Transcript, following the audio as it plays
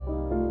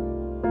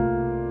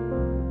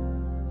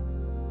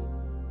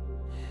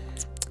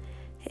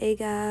Hey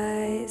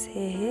guys,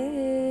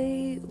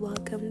 hey,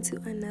 welcome to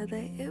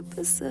another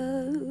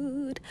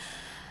episode.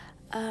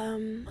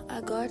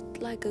 I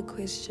got like a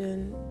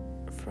question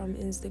from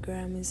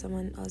Instagram and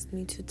someone asked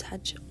me to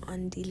touch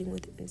on dealing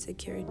with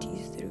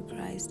insecurities through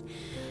Christ.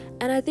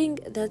 And I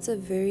think that's a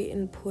very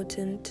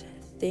important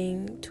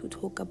thing to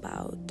talk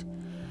about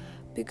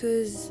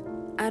because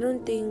I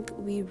don't think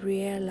we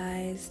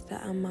realize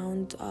the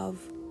amount of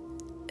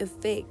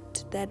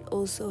effect that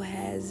also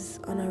has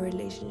on our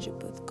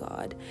relationship with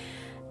God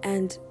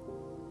and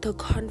the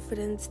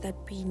confidence that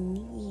we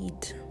need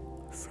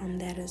from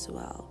that as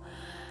well,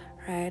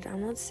 right?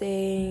 I'm not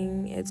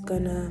saying it's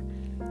gonna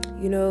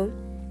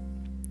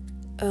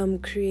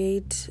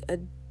create a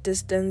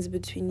distance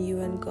between you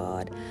and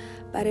God,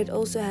 but it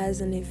also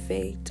has an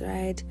effect,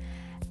 right?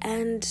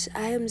 And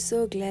I am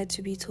so glad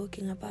to be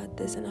talking about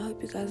this, and I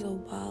hope you guys are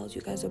well,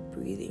 you guys are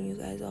breathing, you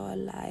guys are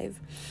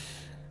alive.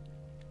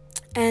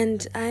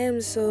 And I am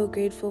so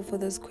grateful for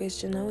this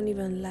question, I won't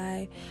even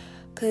lie,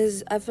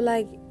 because I feel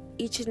like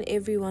each and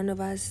every one of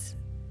us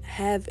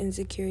have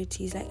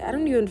insecurities. Like, I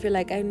don't even feel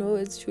like I know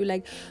it's true.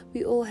 Like,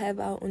 we all have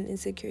our own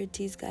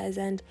insecurities, guys.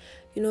 And,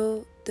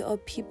 there are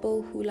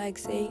people who like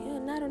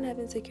saying, no, I don't have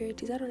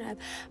insecurities, I don't have.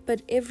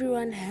 But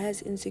everyone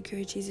has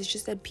insecurities. It's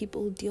just that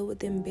people deal with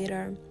them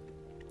better,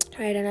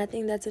 right? And I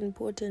think that's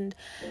important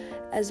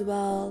as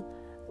well,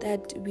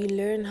 that we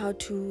learn how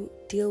to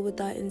deal with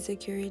our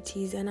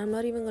insecurities. And I'm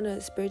not even going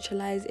to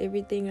spiritualize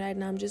everything right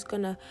now. I'm just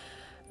going to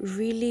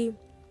really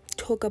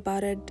talk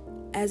about it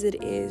as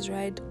it is,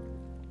 right?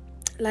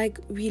 Like,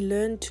 we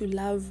learn to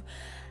love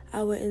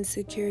our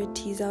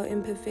insecurities, our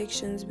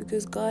imperfections,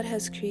 because God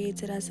has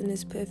created us in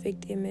His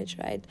perfect image,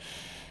 right?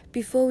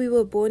 Before we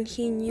were born,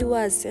 He knew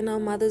us in our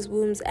mother's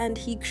wombs and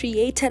He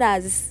created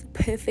us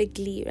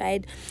perfectly,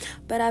 right?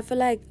 But I feel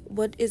like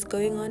what is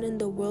going on in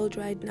the world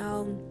right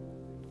now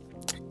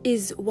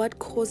is what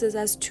causes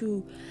us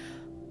to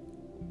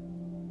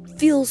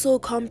feel so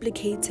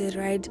complicated,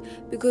 right?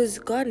 Because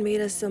God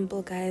made us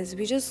simple, guys.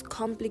 We just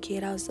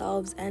complicate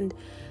ourselves, and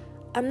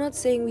I'm not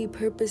saying we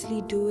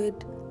purposely do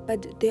it,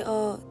 but there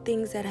are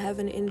things that have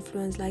an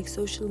influence, like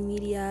social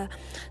media,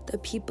 the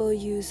people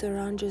you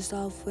surround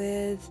yourself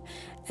with,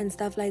 and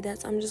stuff like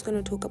that. So I'm just going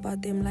to talk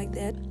about them like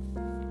that.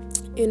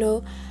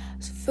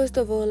 First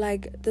of all,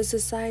 like, the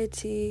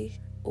society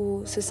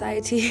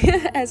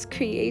has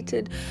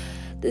created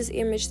this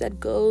image that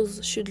girls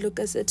should look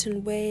a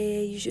certain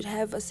way, you should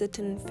have a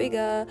certain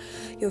figure,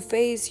 your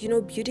face,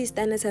 beauty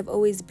standards have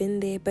always been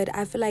there. But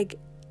I feel like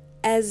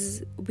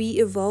as we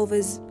evolve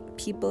as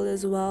people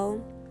as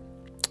well,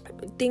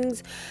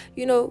 things,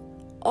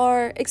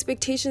 our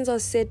expectations are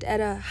set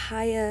at a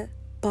higher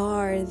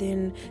bar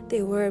than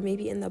they were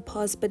maybe in the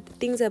past, but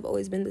things have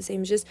always been the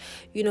same. It's just,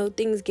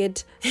 things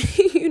get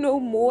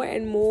more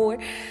and more,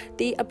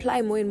 they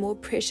apply more and more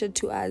pressure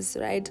to us,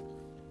 right?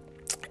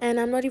 And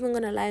I'm not even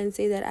gonna lie and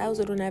say that I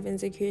also don't have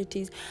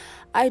insecurities.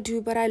 I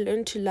do, but I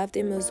learned to love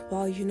them as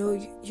well.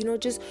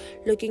 Just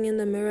looking in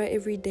the mirror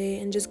every day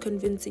and just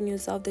convincing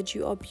yourself that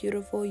you are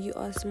beautiful, you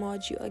are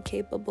smart, you are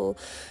capable,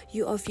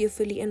 you are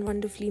fearfully and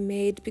wonderfully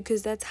made,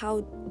 because that's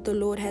how the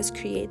Lord has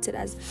created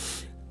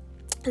us.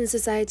 And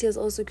society has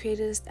also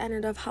created a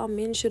standard of how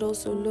men should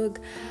also look,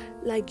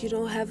 like,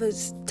 have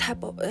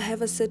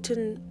a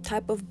certain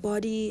type of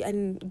body,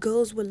 and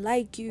girls will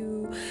like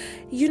you,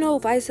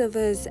 vice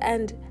versa.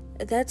 And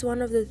that's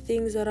one of the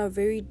things that are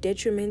very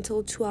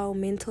detrimental to our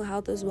mental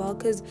health as well,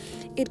 because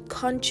it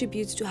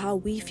contributes to how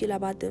we feel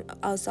about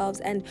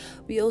ourselves, and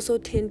we also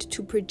tend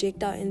to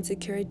project our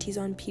insecurities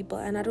on people.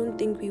 And I don't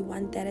think we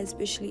want that,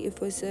 especially if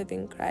we're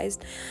serving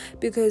Christ,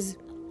 because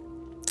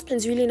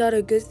it's really not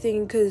a good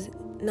thing. Because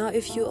now,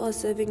 if you are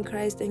serving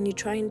Christ and you're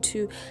trying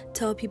to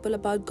tell people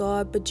about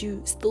God, but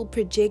you still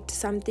project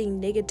something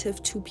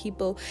negative to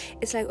people,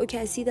 it's like, okay,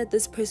 I see that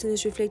this person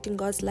is reflecting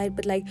God's light,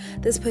 but like,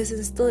 this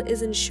person still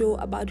isn't sure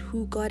about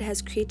who God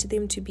has created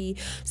them to be.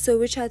 So,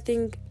 which I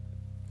think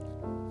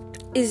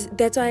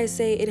that's why I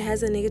say it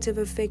has a negative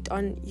effect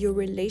on your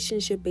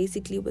relationship,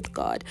 basically, with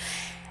God.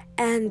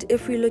 And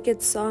if we look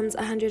at Psalms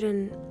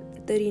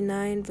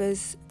 139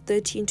 verse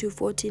 13 to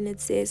 14,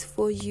 it says,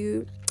 For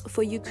you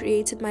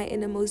created my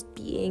innermost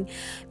being,"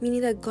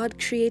 meaning that God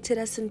created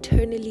us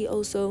internally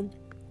also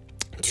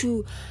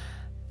to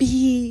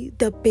be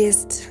the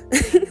best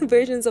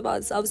versions of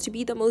ourselves, to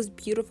be the most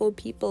beautiful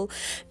people.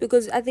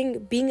 Because I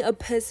think being a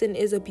person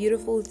is a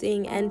beautiful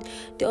thing, and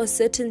there are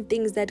certain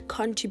things that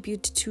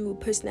contribute to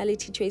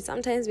personality traits.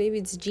 Sometimes maybe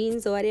it's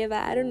genes or whatever,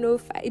 I don't know,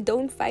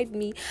 don't fight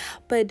me,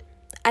 but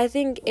I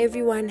think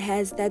everyone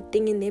has that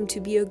thing in them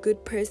to be a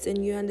good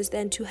person, you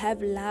understand, to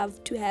have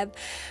love, to have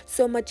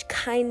so much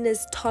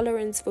kindness,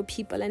 tolerance for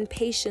people, and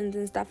patience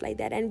and stuff like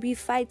that. And we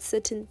fight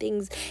certain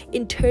things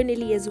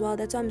internally as well.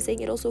 That's why I'm saying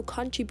it also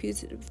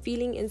contributes.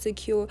 Feeling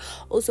insecure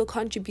also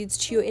contributes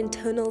to your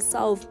internal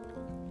self.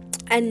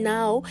 And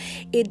now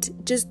it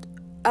just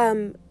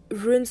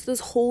ruins this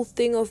whole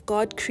thing of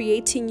God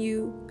creating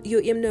you,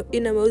 your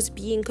innermost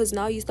being, because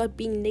now you start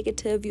being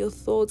negative. Your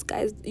thoughts,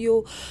 guys,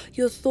 your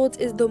thoughts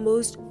is the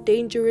most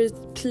dangerous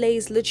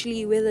place,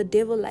 literally, where the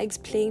devil likes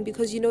playing,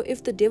 because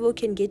if the devil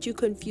can get you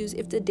confused,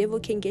 if the devil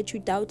can get you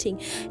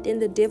doubting, then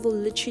the devil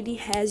literally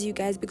has you,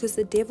 guys, because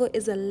the devil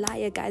is a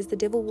liar, guys. The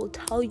devil will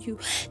tell you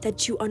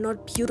that you are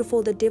not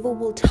beautiful. The devil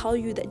will tell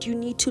you that you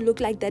need to look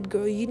like that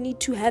girl, you need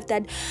to have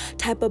that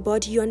type of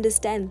body, you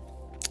understand?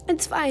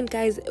 It's fine,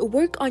 guys.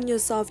 Work on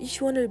yourself. If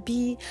you want to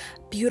be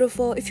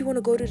beautiful, if you want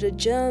to go to the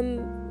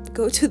gym,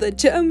 go to the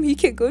gym. You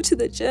can go to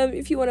the gym.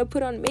 If you want to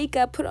put on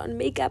makeup,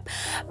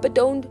 but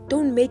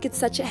don't make it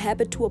such a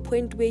habit to a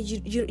point where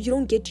you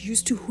don't get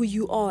used to who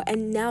you are,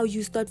 and now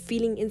you start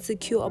feeling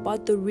insecure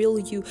about the real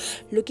you.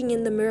 Looking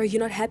in the mirror,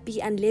 you're not happy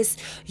unless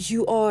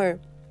you are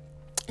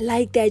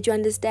like that, you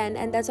understand?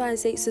 And that's why I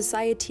say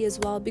society as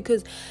well,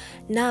 because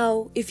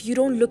now if you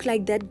don't look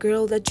like that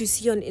girl that you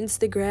see on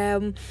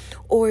Instagram,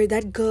 or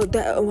that girl,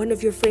 that one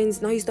of your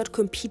friends, now you start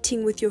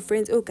competing with your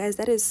friends. Oh, guys,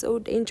 that is so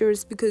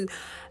dangerous, because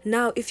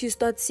now if you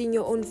start seeing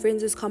your own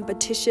friends as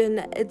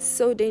competition, it's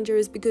so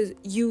dangerous, because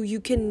you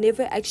can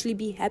never actually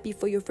be happy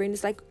for your friend.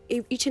 It's like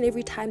each and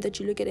every time that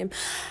you look at him,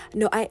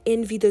 no, I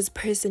envy this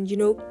person,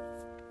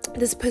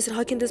 this person,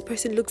 how can this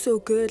person look so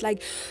good?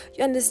 Like,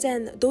 you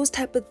understand, those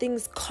type of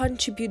things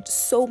contribute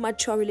so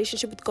much to our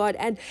relationship with God,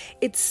 and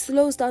it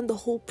slows down the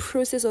whole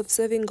process of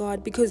serving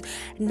God, because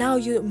now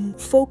you're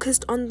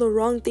focused on the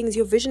wrong things.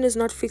 Your vision is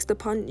not fixed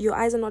upon, your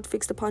eyes are not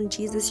fixed upon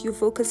Jesus. You're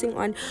focusing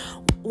on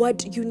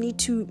what you need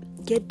to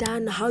get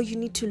done, how you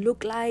need to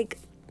look like,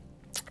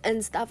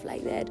 and stuff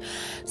like that.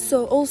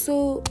 So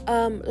also,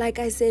 like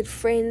I said,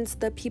 friends,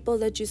 the people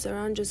that you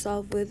surround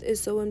yourself with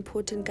is so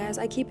important, guys.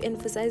 I keep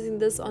emphasizing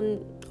this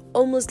on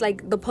almost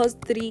like the past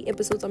 3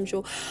 episodes. I'm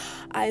sure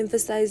I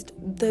emphasized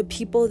the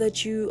people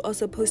that you are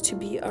supposed to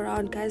be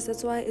around, guys.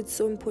 That's why it's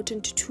so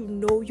important to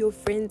know your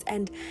friends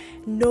and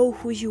know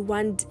who you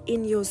want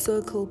in your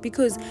circle,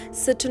 because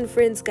certain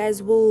friends,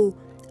 guys, will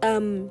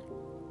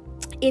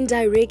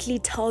indirectly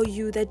tell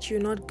you that you're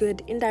not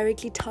good,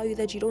 indirectly tell you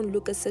that you don't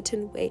look a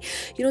certain way.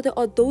 There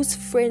are those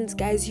friends,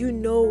 guys,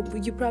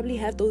 you probably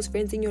have those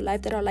friends in your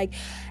life that are like,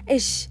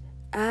 ish,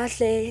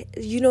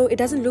 it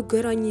doesn't look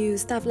good on you,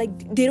 stuff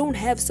like, they don't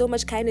have so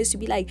much kindness to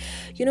be like,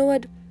 you know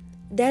what,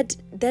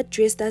 that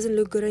dress doesn't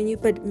look good on you,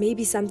 but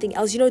maybe something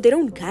else. They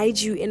don't guide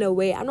you in a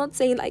way. I'm not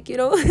saying like,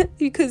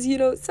 because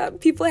some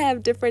people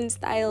have different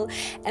style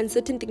and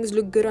certain things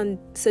look good on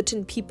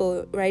certain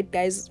people, right,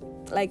 guys?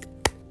 Like,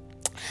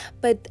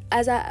 but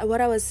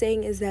what I was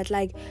saying is that,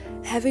 like,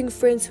 having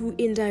friends who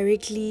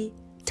indirectly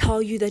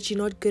tell you that you're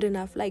not good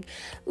enough, like,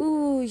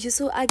 ooh, you're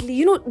so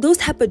ugly, those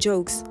type of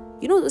jokes,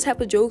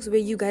 where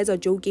you guys are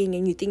joking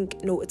and you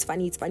think, no, it's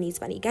funny,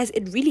 guys,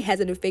 it really has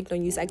an effect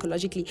on you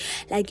psychologically.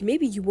 Like,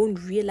 maybe you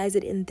won't realize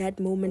it in that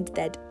moment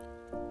that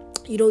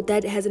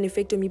that has an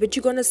effect on me, but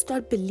you're gonna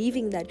start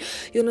believing that.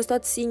 You're gonna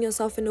start seeing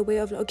yourself in a way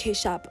of, okay,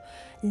 sharp,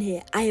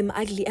 nah, I am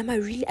ugly, am I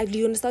really ugly?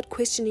 You're gonna start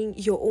questioning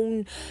your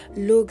own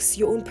looks,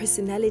 your own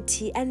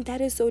personality, and that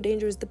is so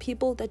dangerous. The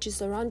people that you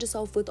surround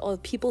yourself with are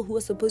people who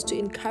are supposed to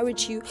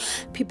encourage you,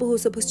 people who are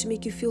supposed to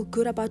make you feel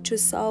good about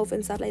yourself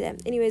and stuff like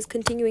that. Anyways,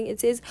 continuing,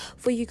 it says,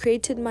 for you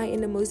created my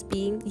innermost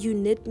being, you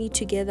knit me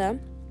together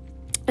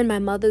in my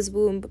mother's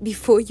womb.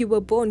 Before you were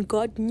born,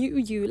 God knew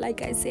you.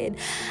 Like I said,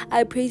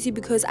 I praise you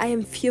because I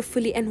am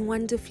fearfully and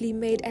wonderfully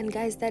made. And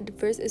guys, that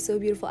verse is so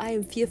beautiful. I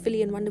am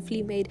fearfully and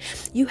wonderfully made.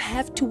 You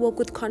have to walk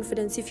with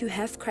confidence. If you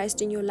have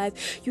Christ in your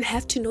life, you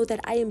have to know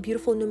that I am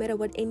beautiful no matter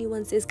what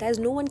anyone says. Guys,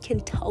 no one can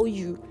tell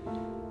you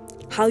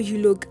how you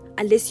look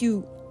unless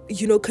you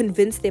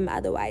convince them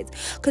otherwise.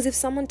 Because if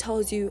someone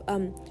tells you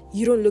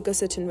you don't look a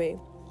certain way,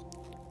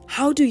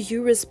 how do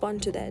you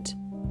respond to that?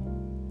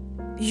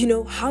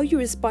 How you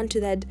respond to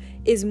that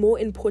is more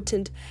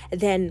important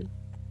than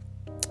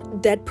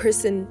that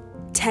person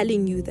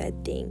telling you that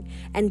thing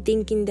and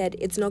thinking that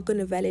it's not going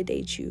to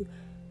validate you.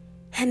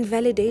 And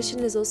validation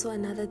is also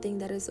another thing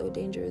that is so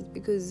dangerous,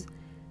 because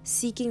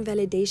seeking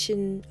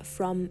validation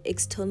from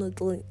external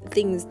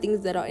things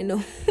that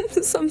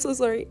are so I'm so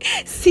sorry,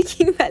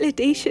 seeking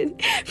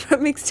validation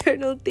from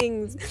external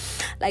things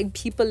like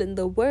people in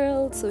the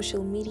world,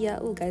 social media,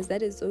 oh guys,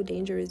 that is so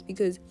dangerous,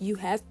 because you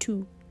have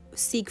to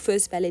seek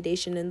first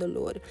validation in the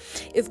Lord.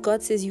 If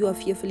God says you are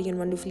fearfully and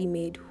wonderfully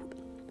made,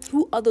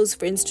 who are those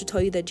friends to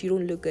tell you that you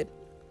don't look good?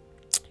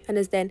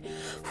 Understand?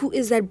 Who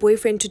is that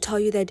boyfriend to tell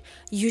you that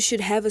you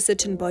should have a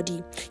certain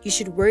body, you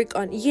should work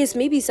on? Yes,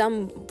 maybe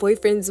some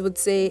boyfriends would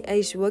say,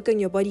 I should work on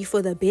your body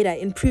for the better,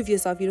 improve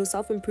yourself.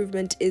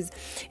 Self-improvement is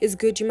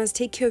good. You must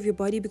take care of your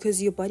body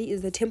because your body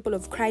is the temple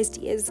of Christ.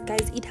 Yes,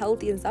 guys, eat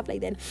healthy and stuff like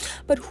that.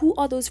 But who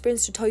are those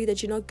friends to tell you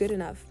that you're not good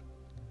enough?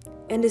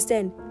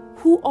 Understand?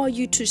 Who are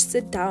you to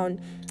sit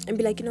down and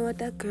be like, you know what,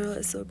 that girl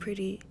is so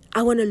pretty,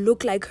 I want to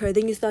look like her.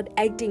 Then you start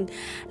acting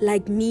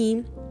like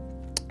me,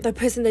 the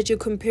person that you're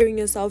comparing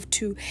yourself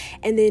to,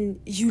 and then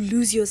you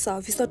lose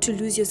yourself. You start to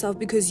lose yourself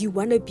because you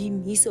want to be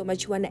me so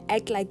much. You want to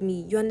act like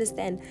me. You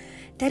understand?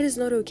 That is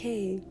not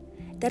okay.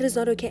 That is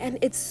not okay. And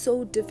it's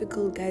so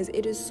difficult, guys.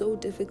 It is so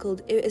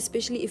difficult,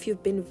 especially if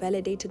you've been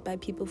validated by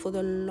people for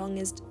the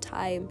longest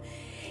time.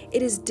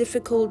 It is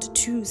difficult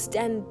to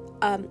stand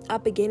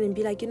up again and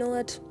be like, you know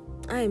what?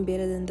 I am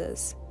better than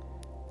this.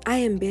 I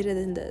am better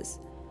than this.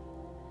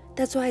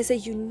 That's why I say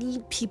you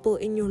need people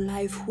in your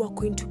life who are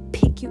going to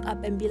pick you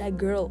up and be like,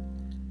 girl,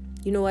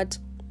 you know what?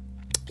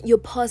 Your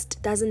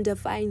past doesn't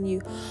define you.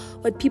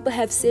 What people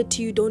have said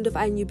to you don't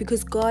define you,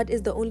 because God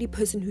is the only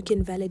person who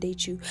can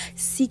validate you.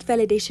 Seek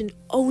validation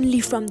only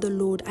from the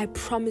Lord. I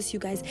promise you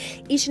guys,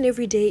 each and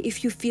every day,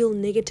 if you feel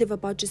negative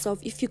about yourself,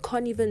 if you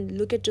can't even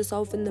look at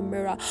yourself in the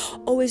mirror,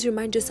 always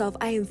remind yourself,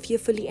 I am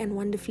fearfully and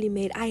wonderfully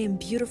made. I am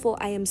beautiful.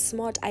 I am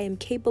smart. I am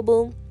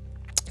capable.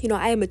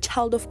 I am a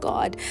child of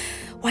God.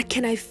 What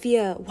can I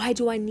fear? Why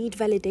do I need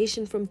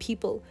validation from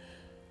people?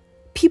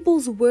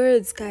 People's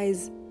words,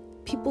 guys,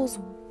 people's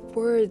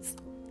words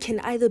can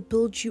either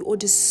build you or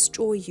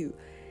destroy you.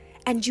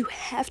 And you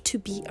have to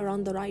be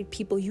around the right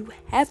people. You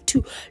have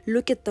to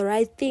look at the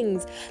right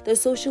things. The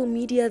social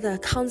media, the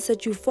accounts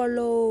that you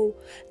follow,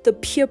 the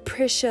peer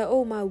pressure,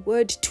 oh my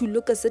word, to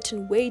look a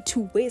certain way,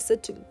 to wear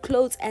certain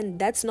clothes, and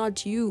that's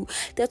not you.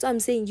 That's what I'm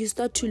saying. You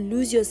start to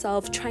lose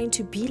yourself trying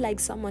to be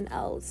like someone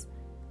else.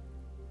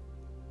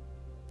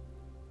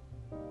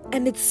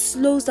 And it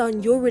slows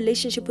down your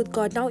relationship with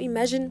God. Now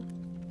imagine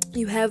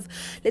you have,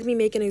 let me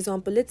make an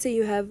example. Let's say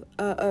you have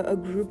a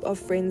group of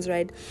friends,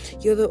 right?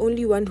 You're the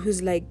only one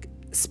who's like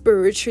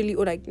spiritually,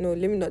 or like, no,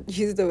 let me not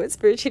use the word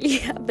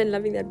spiritually. I've been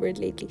loving that word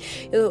lately.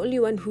 You're the only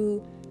one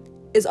who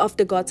is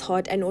after God's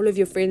heart, and all of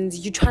your friends,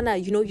 you're trying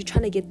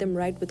to get them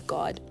right with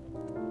God.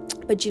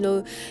 But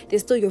they're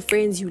still your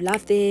friends. You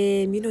love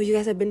them. You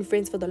guys have been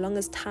friends for the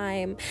longest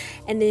time.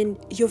 And then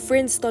your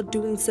friends start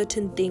doing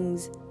certain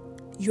things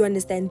you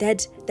understand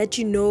that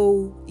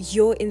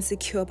you're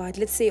insecure about.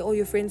 Let's say all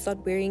your friends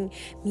start wearing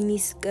mini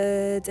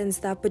skirts and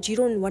stuff, but you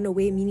don't want to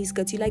wear mini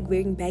skirts. You like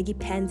wearing baggy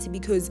pants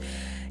because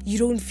you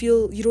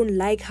don't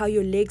like how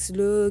your legs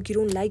look, you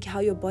don't like how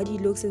your body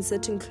looks in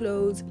certain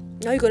clothes.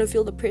 Now you're gonna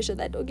feel the pressure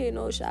that, okay,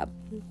 no, sharp,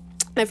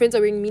 my friends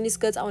are wearing mini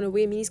skirts, I want to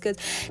wear mini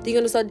skirts. Then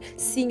you're gonna start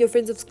seeing your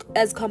friends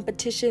as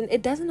competition.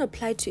 It doesn't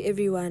apply to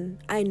everyone,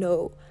 I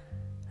know,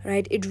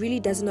 right? It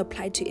really doesn't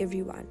apply to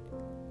everyone.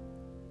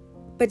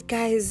 But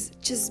guys,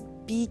 just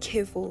be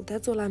careful.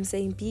 That's all I'm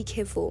saying. Be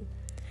careful.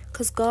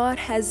 Because God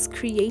has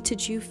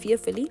created you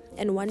fearfully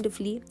and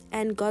wonderfully,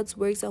 and God's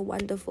works are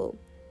wonderful.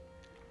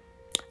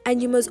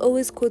 And you must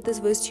always quote this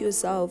verse to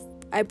yourself.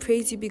 I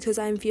praise you because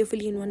I am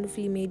fearfully and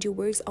wonderfully made. Your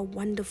works are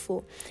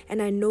wonderful.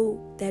 And I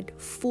know that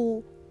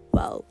full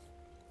well.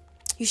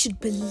 You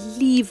should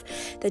believe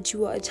that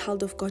you are a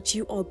child of God.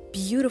 You are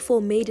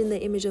beautiful, made in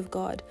the image of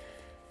God.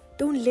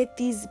 Don't let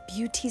these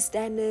beauty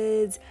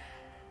standards,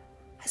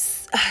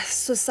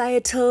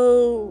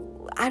 societal,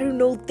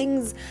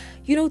 things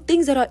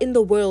that are in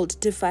the world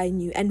define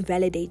you and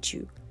validate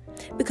you.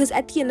 Because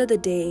at the end of the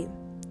day,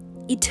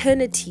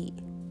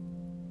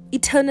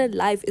 eternal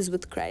life is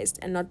with Christ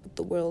and not with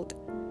the world.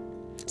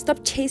 Stop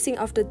chasing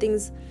after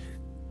things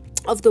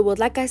of the world.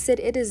 Like I said,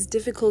 it is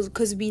difficult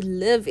because we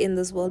live in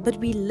this world, but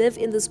we live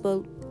in this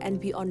world and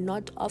we are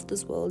not of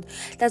this world.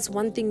 That's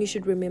one thing you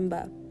should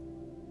remember.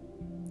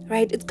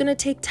 Right? It's going to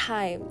take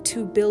time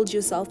to build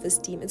your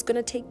self-esteem. It's going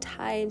to take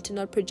time to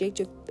not project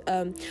your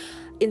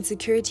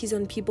insecurities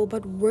on people,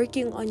 but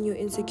working on your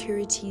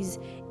insecurities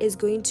is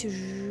going to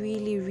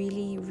really,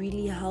 really,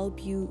 really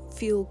help you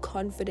feel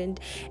confident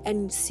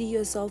and see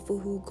yourself for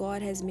who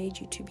God has made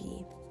you to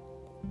be.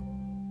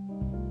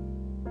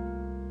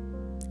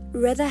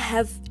 Rather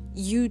have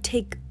you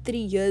take 3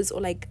 years or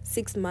like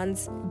 6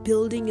 months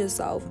building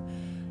yourself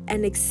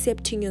and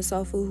accepting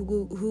yourself for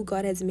who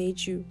God has made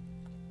you,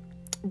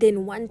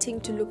 than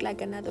wanting to look like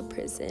another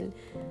person,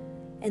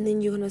 and then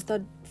you're gonna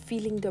start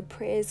feeling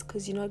depressed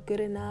because you're not good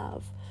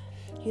enough,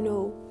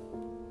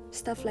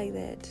 stuff like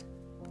that.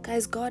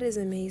 Guys, God is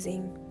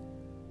amazing,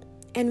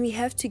 and we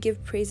have to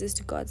give praises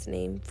to God's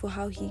name for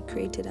how He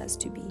created us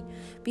to be.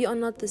 We are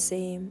not the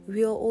same.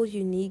 We are all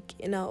unique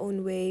in our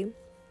own way.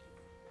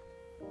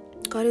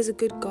 God is a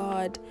good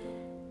God.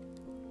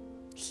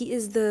 He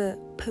is the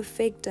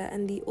perfecter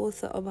and the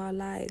author of our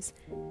lives.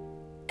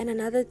 And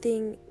another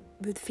thing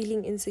with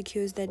feeling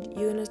insecure is that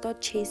you're gonna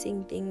start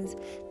chasing things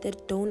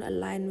that don't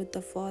align with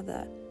the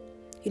Father.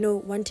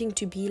 Wanting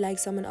to be like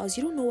someone else.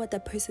 You don't know what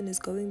that person is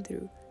going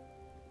through.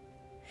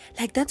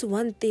 Like, that's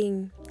one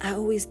thing I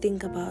always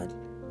think about.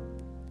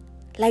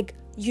 Like,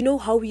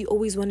 how we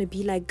always want to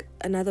be like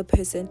another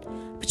person,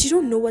 but you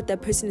don't know what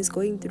that person is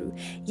going through.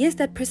 Yes,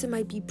 that person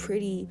might be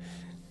pretty.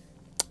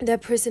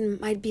 That person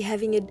might be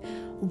having it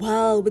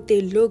well with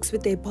their looks,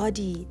 with their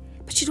body,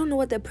 but you don't know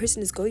what that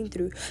person is going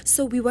through.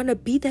 So we want to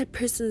be that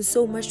person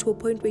so much to a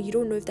point where you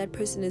don't know if that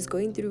person is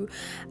going through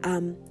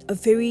a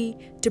very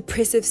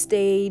depressive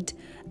state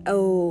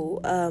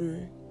or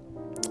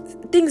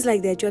things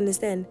like that. You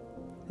understand?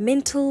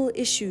 Mental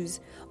issues,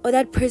 or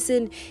that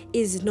person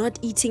is not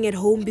eating at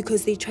home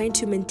because they're trying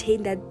to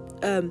maintain that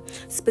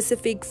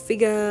specific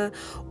figure,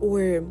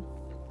 or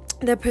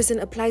that person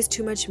applies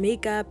too much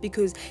makeup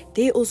because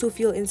they also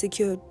feel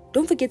insecure.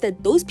 Don't forget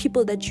that those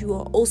people that you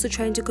are also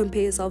trying to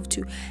compare yourself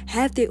to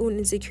have their own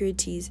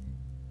insecurities.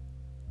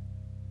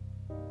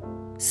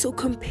 So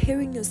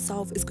comparing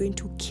yourself is going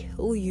to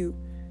kill you.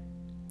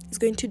 It's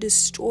going to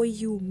destroy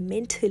you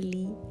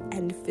mentally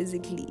and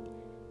physically.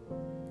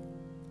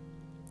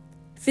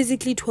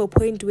 Physically, to a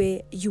point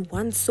where you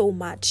want so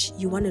much,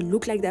 you want to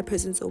look like that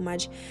person so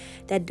much,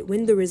 that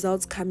when the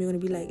results come, you're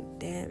going to be like,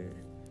 damn,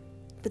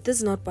 but this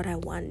is not what I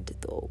want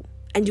though.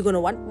 And you're going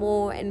to want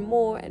more and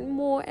more and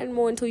more and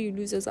more until you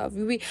lose yourself.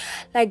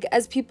 Like,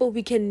 as people,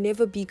 we can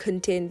never be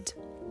content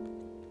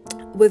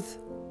with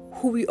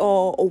who we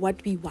are or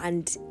what we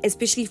want,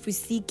 especially if we're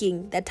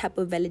seeking that type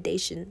of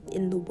validation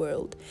in the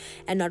world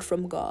and not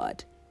from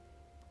God.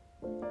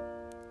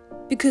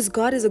 Because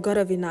God is a God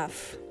of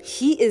enough.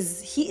 He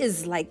is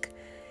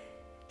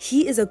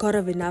a God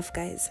of enough,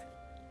 guys.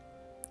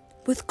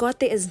 With God,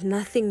 there is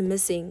nothing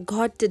missing.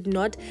 God did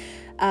not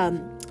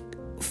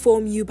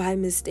form you by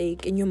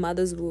mistake in your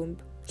mother's womb.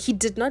 He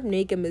did not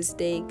make a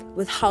mistake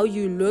with how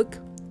you look.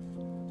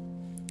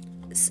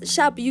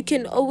 Sharp, you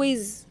can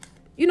always,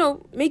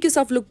 make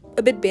yourself look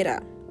a bit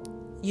better.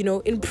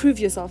 Improve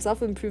yourself.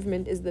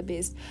 Self-improvement is the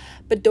best.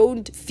 But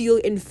don't feel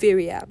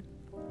inferior.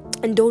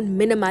 And don't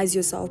minimize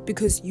yourself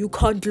because you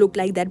can't look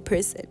like that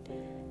person.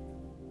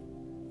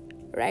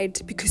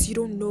 Right? Because you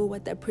don't know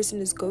what that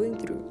person is going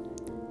through.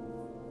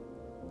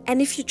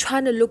 And if you're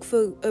trying to look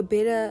for a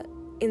better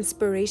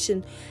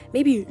inspiration,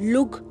 maybe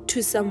look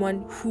to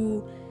someone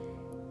who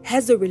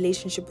has a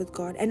relationship with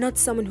God and not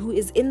someone who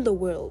is in the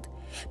world.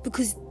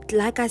 Because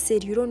like I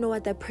said, you don't know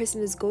what that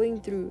person is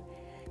going through.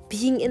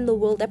 Being in the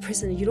world,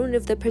 you don't know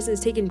if that person is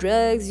taking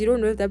drugs. You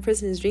don't know if that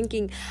person is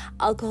drinking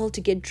alcohol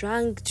to get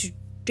drunk, to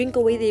drink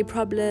away their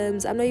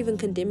problems. I'm not even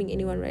condemning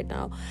anyone right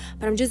now,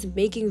 but I'm just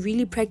making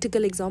really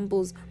practical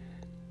examples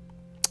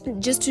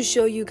just to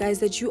show you guys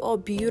that you are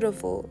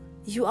beautiful,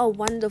 you are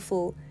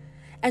wonderful,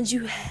 and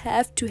you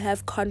have to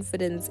have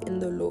confidence in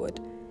the Lord.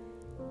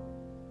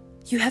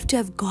 You have to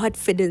have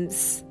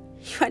Godfidence.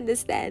 You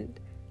understand?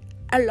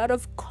 A lot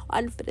of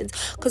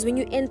confidence. Because when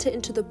you enter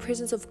into the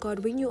presence of God,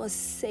 when you are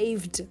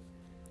saved,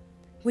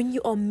 when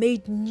you are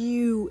made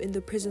new in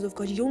the presence of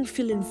God, you don't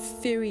feel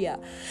inferior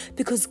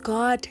because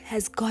God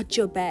has got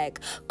your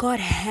back. God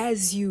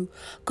has you.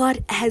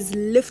 God has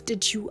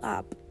lifted you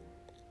up.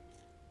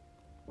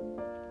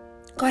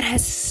 God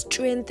has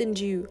strengthened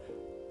you.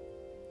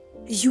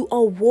 You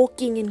are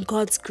walking in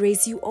God's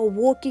grace. You are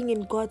walking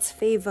in God's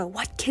favor.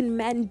 What can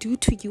man do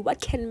to you?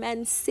 What can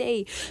man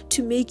say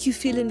to make you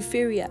feel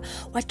inferior?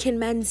 What can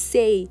man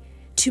say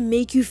to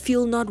make you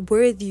feel not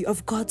worthy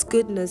of God's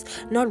goodness,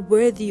 not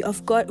worthy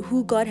of God,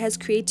 who God has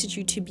created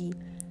you to be?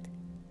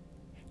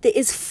 There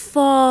is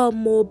far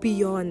more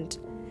beyond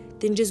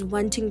than just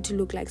wanting to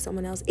look like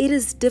someone else. It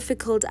is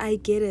difficult, I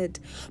get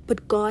it,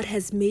 but God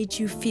has made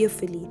you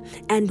fearfully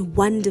and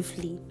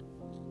wonderfully.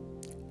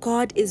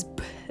 God is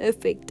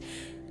perfect,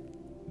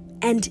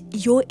 and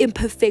your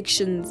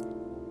imperfections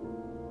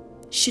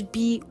should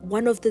be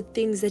one of the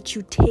things that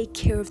you take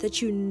care of,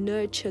 that you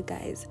nurture,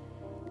 guys.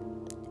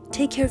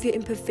 Take care of your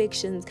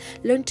imperfections.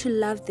 Learn to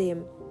love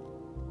them.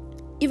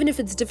 Even if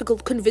it's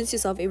difficult, convince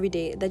yourself every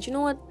day that, you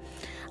know what?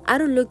 I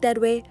don't look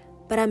that way,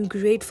 but I'm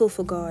grateful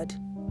for God.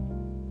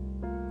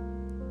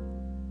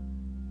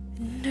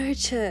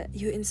 Nurture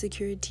your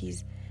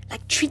insecurities.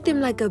 Like, treat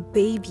them like a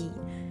baby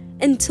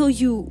until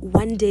you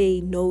one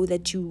day know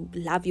that you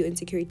love your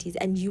insecurities,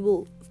 and you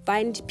will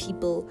find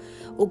people,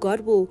 or God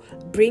will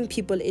bring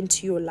people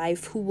into your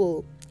life who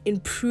will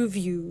improve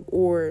you,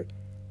 or,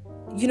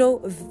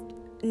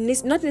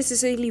 not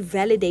necessarily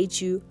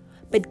validate you,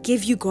 but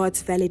give you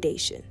God's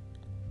validation.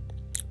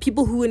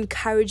 People who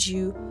encourage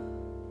you,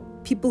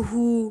 people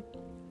who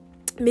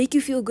make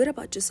you feel good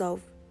about yourself.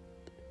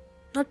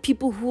 Not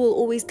people who will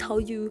always tell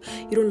you,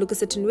 you don't look a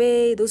certain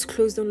way, those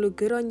clothes don't look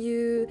good on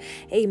you,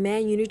 hey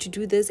man, you need to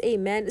do this, hey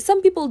man.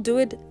 Some people do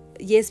it,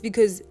 yes,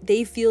 because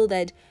they feel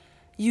that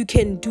you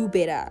can do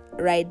better,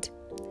 right?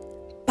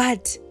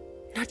 But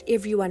not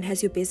everyone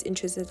has your best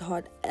interests at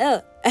heart.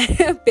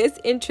 Best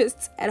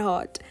interests at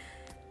heart.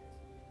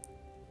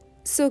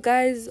 So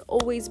guys,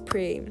 always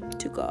pray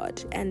to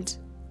God and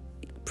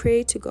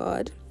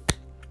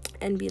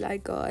be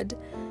like, God,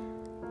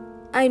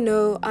 I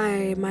know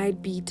I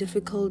might be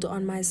difficult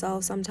on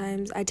myself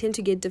sometimes. I tend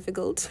to get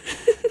difficult.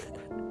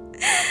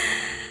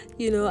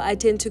 I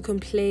tend to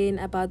complain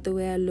about the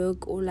way I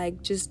look, or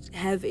like just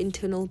have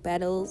internal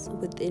battles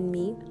within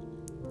me,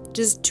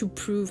 just to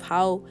prove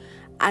how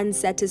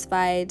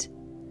unsatisfied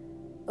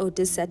or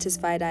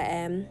dissatisfied I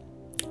am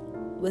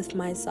with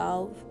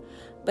myself.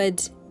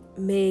 But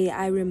may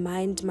I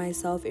remind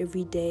myself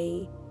every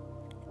day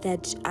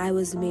that I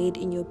was made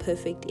in your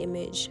perfect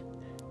image,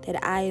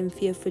 that I am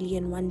fearfully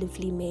and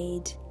wonderfully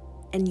made,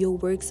 and your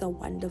works are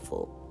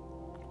wonderful.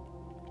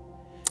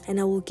 And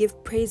I will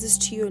give praises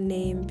to your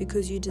name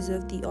because you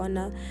deserve the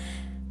honor.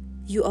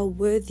 You are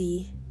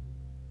worthy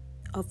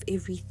of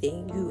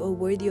everything. You are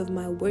worthy of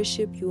my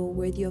worship. You are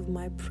worthy of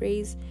my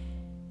praise.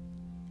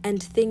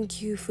 And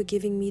thank you for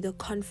giving me the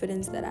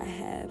confidence that I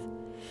have.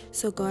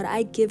 So God,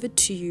 I give it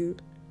to you.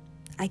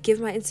 I give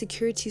my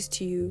insecurities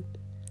to you,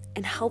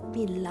 and help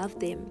me love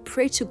them.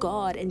 Pray to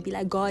God and be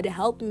like, God,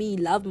 help me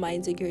love my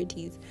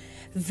insecurities.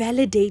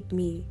 Validate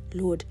me,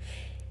 Lord.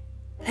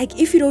 Like,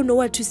 if you don't know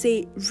what to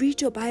say,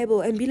 read your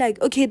Bible and be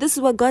like, okay, this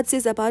is what God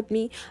says about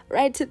me.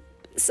 Write it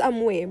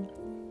somewhere.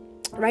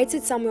 Write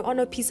it somewhere on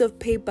a piece of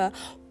paper.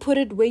 Put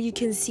it where you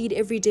can see it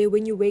every day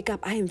when you wake up.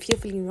 I am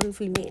fearfully and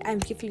wonderfully made. I am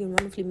fearfully and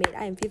wonderfully made.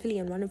 I am fearfully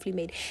and wonderfully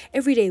made.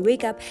 Every day,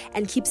 wake up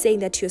and keep saying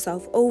that to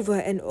yourself over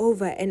and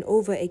over and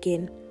over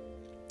again.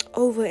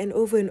 Over and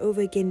over and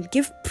over again.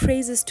 Give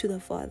praises to the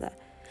Father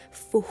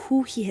for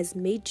who He has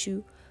made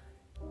you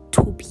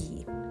to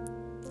be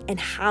and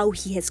how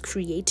He has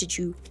created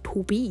you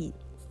to be.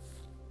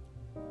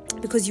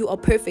 Because you are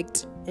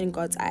perfect in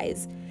God's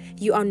eyes.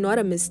 You are not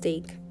a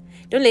mistake.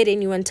 Don't let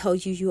anyone tell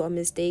you you are a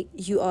mistake.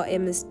 You are a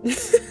mistake.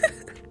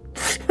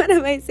 What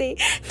am I saying?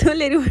 Don't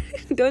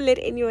let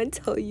anyone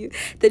tell you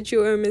that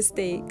you are a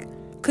mistake.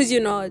 Because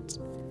you're not.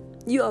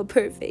 You are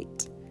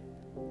perfect.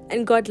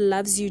 And God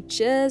loves you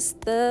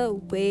just the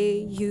way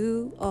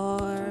you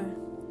are.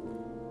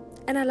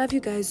 And I love you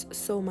guys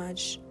so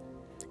much.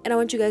 And I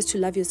want you guys to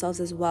love yourselves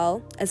as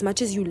well. As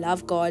much as you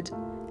love God,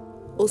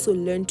 also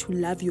learn to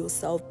love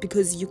yourself,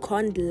 because you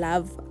can't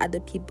love other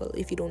people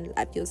if you don't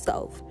love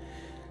yourself.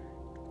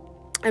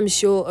 I'm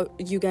sure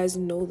you guys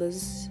know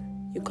this.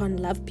 You can't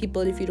love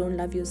people if you don't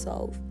love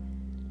yourself.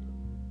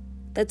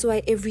 That's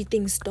why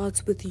everything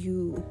starts with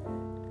you.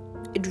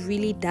 It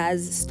really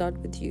does start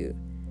with you.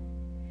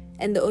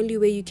 And the only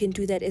way you can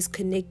do that is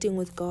connecting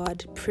with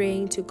God,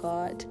 praying to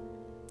God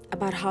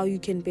about how you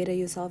can better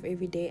yourself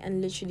every day.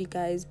 And literally,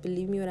 guys,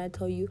 believe me when I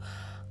tell you,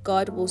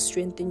 God will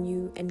strengthen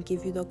you and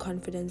give you the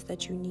confidence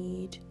that you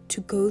need to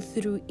go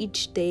through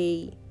each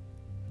day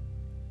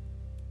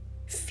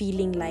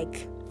feeling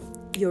like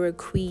you're a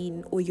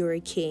queen or you're a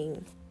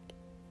king.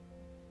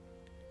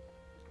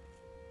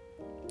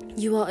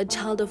 You are a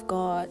child of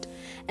God,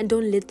 and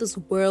don't let this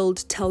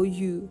world tell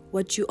you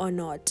what you are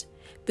not.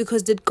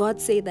 Because did God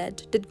say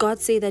that? Did God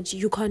say that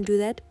you can't do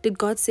that? Did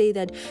God say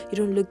that you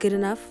don't look good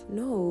enough?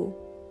 No.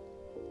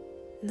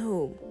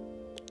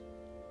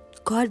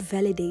 God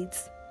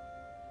validates,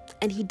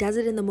 and He does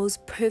it in the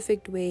most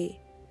perfect way.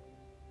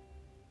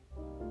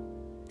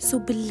 So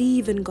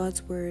believe in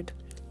God's word.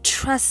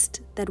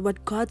 Trust that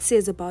what God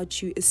says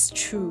about you is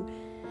true.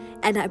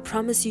 And I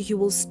promise you, you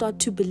will start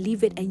to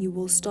believe it and you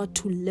will start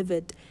to live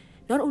it.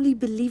 Not only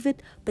believe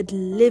it, but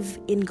live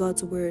in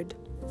God's word.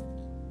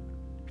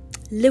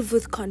 Live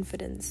with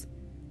confidence.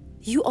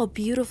 You are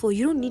beautiful.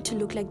 You don't need to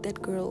look like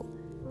that girl.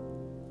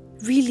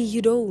 Really,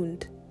 you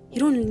don't. You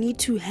don't need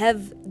to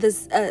have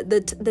this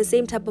the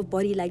same type of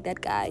body like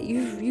that guy.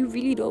 You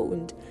really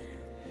don't.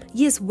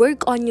 Yes,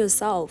 work on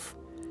yourself.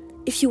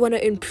 If you want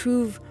to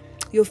improve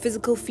your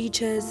physical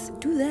features,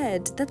 do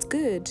that. That's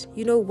good.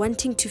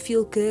 Wanting to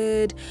feel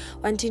good,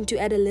 wanting to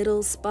add a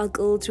little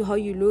sparkle to how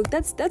you look.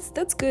 That's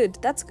good.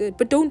 That's good.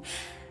 But don't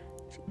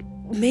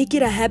make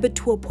it a habit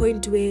to a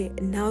point where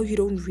now you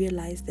don't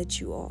realize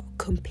that you are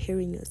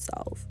comparing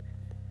yourself.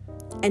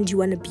 And you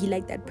want to be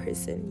like that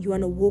person. You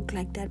want to walk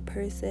like that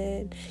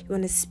person. You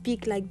want to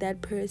speak like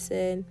that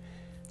person.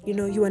 You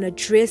want to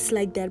dress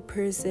like that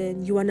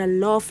person. You want to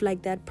laugh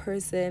like that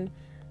person.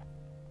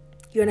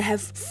 You want to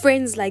have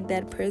friends like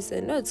that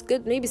person. No, it's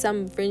good. Maybe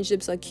some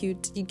friendships are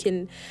cute. You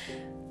can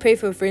pray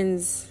for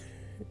friends.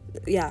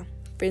 Yeah,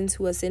 friends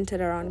who are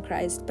centered around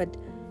Christ. But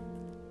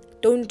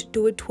don't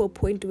do it to a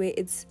point where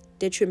it's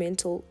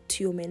detrimental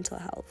to your mental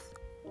health.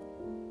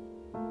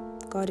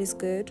 God is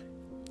good,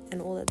 and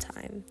all the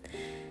time.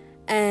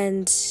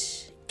 And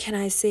can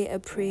I say a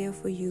prayer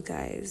for you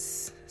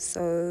guys?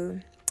 So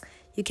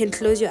you can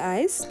close your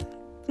eyes.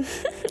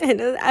 I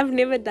know I've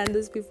never done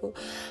this before,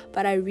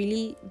 but I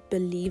really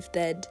believe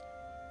that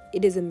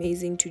it is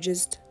amazing to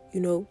just,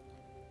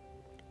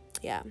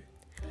 yeah.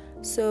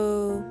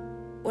 So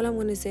all I'm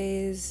going to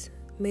say is,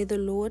 may the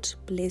Lord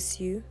bless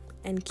you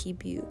and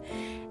keep you.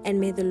 And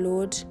may the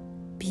Lord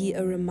be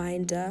a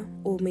reminder,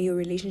 or may your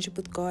relationship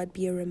with God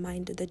be a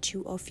reminder that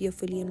you are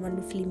fearfully and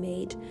wonderfully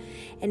made.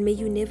 And may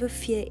you never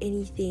fear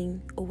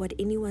anything or what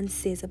anyone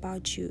says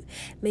about you.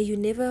 May you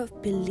never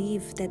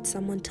believe that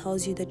someone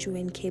tells you that you're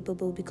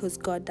incapable, because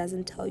God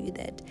doesn't tell you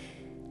that.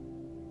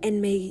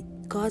 And may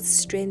God's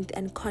strength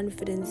and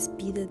confidence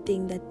be the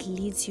thing that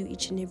leads you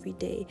each and every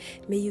day.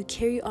 May you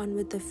carry on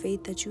with the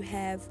faith that you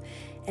have,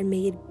 and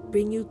may it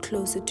bring you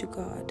closer to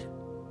God.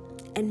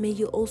 And may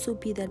you also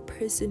be that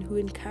person who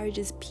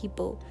encourages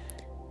people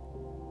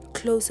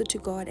closer to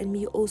God. And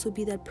may you also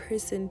be that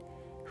person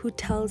who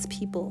tells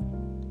people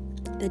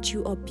that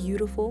you are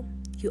beautiful,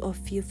 you are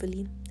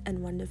fearfully and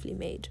wonderfully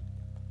made.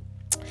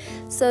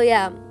 So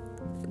yeah,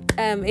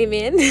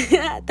 amen.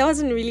 That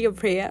wasn't really a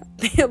prayer,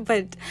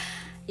 but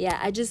yeah,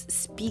 I just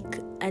speak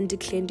and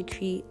declare and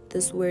decree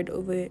this word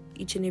over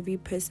each and every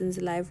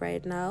person's life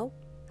right now.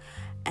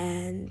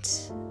 And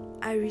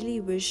I really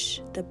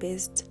wish the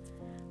best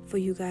for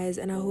you guys,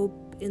 and I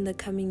hope in the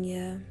coming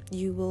year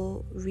you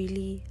will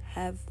really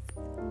have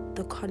the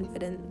the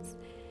confidence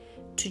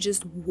to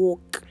just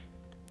walk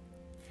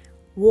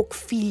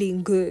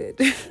feeling good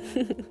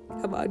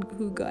about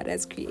who God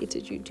has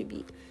created you to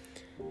be.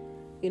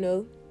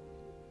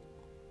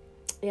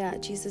 Yeah,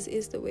 Jesus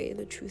is the way,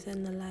 the truth,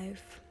 and the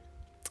life.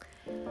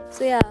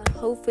 So yeah,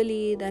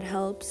 hopefully that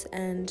helps,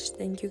 and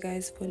thank you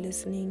guys for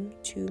listening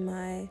to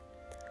my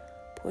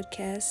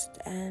podcast,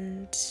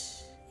 and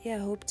yeah, I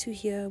hope to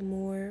hear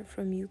more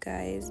from you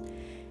guys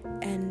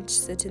and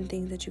certain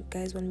things that you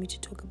guys want me to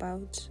talk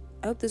about.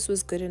 I hope this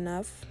was good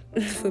enough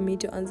for me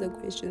to answer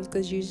questions,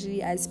 because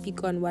usually I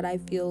speak on what I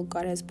feel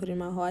God has put in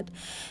my heart.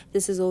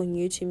 This is all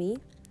new to me,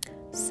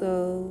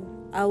 so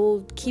I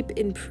will keep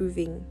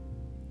improving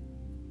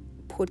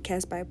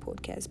podcast by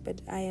podcast,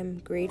 but I am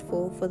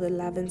grateful for the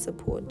love and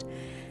support,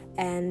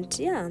 and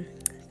yeah,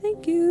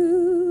 thank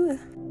you.